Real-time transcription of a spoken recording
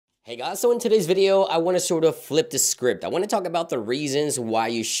Hey guys, so in today's video, I want to sort of flip the script. I want to talk about the reasons why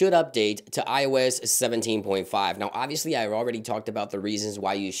you should update to iOS 17.5. Now, obviously, I've already talked about the reasons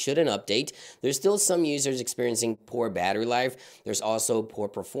why you shouldn't update. There's still some users experiencing poor battery life. There's also poor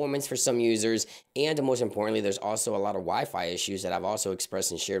performance for some users. And most importantly, there's also a lot of Wi-Fi issues that I've also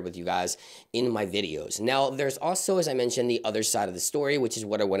expressed and shared with you guys in my videos. Now, there's also, as I mentioned, the other side of the story, which is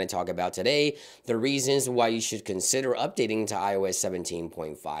what I want to talk about today, the reasons why you should consider updating to iOS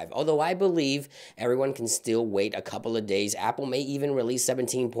 17.5. Although I believe everyone can still wait a couple of days. Apple may even release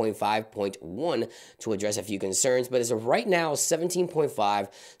 17.5.1 to address a few concerns, but as of right now, 17.5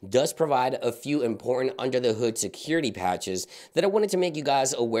 does provide a few important under-the-hood security patches that I wanted to make you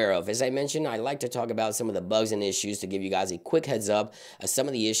guys aware of. As I mentioned, I like to talk about some of the bugs and issues to give you guys a quick heads up of some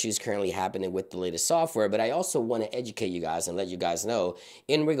of the issues currently happening with the latest software, but I also want to educate you guys and let you guys know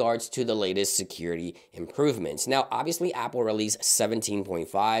in regards to the latest security improvements. Now, obviously, Apple released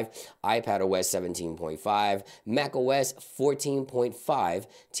 17.5, iPadOS 17.5, macOS 14.5,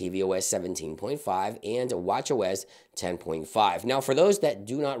 tvOS 17.5, and watchOS 10.5. Now, for those that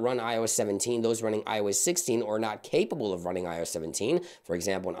do not run iOS 17, those running iOS 16 or not capable of running iOS 17, for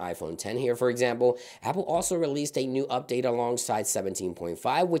example, an iPhone 10 here, for example, Apple also released a new update alongside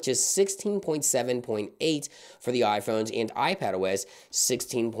 17.5, which is 16.7.8 for the iPhones and iPadOS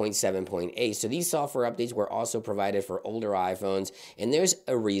 16.7.8. So these software updates were also provided for older iPhones, and there's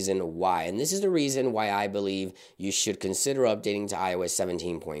a reason why. And this is the reason why I believe you should consider updating to iOS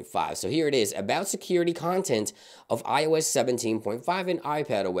 17.5. So here it is, about security content of iOS 17.5 and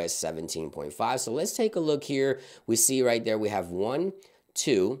iPadOS 17.5. So let's take a look here. We see right there we have 1,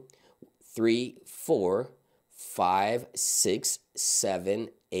 2, 3, 4, 5, 6, 7,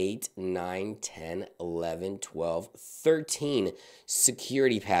 8, 9, 10, 11, 12, 13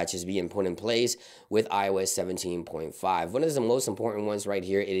 security patches being put in place with iOS 17.5. One of the most important ones right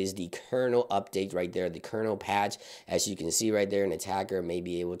here, it is the kernel update right there, the kernel patch. As you can see right there, an attacker may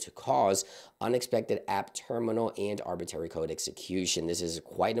be able to cause unexpected app terminal and arbitrary code execution. This is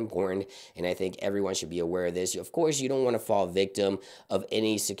quite important, and I think everyone should be aware of this. Of course, you don't want to fall victim of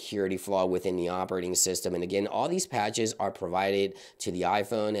any security flaw within the operating system. And again, all these patches are provided to the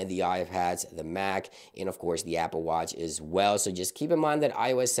iPhone and the iPads, the Mac, and of course the Apple Watch as well. So just keep in mind that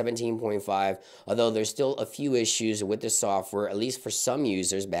iOS 17.5, although there's still a few issues with the software, at least for some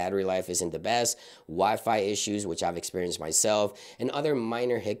users, battery life isn't the best, Wi-Fi issues, which I've experienced myself, and other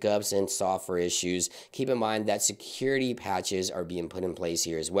minor hiccups and software issues. Keep in mind that security patches are being put in place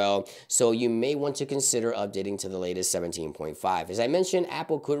here as well. So you may want to consider updating to the latest 17.5. As I mentioned,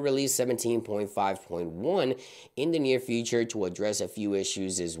 Apple could release 17.5.1 in the near future to address a few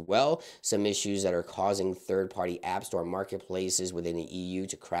issues as well. Some issues that are causing third-party app store marketplaces within the EU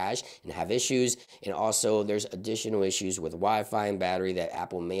to crash and have issues. And also there's additional issues with Wi-Fi and battery that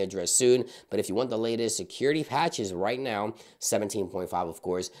Apple may address soon. But if you want the latest security patches right now, 17.5 of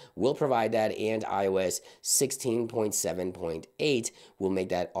course will provide that, and iOS 16.7.8 will make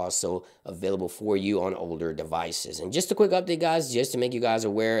that also available for you on older devices. And just a quick update, guys, just to make you guys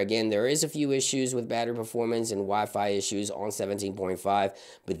aware, again, there is a few issues with battery performance and Wi-Fi issues on 17.5,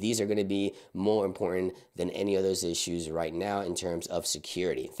 but these are going to be more important than any of those issues right now in terms of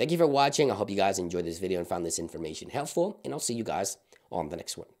security. Thank you for watching. I hope you guys enjoyed this video and found this information helpful, and I'll see you guys on the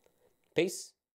next one. Peace.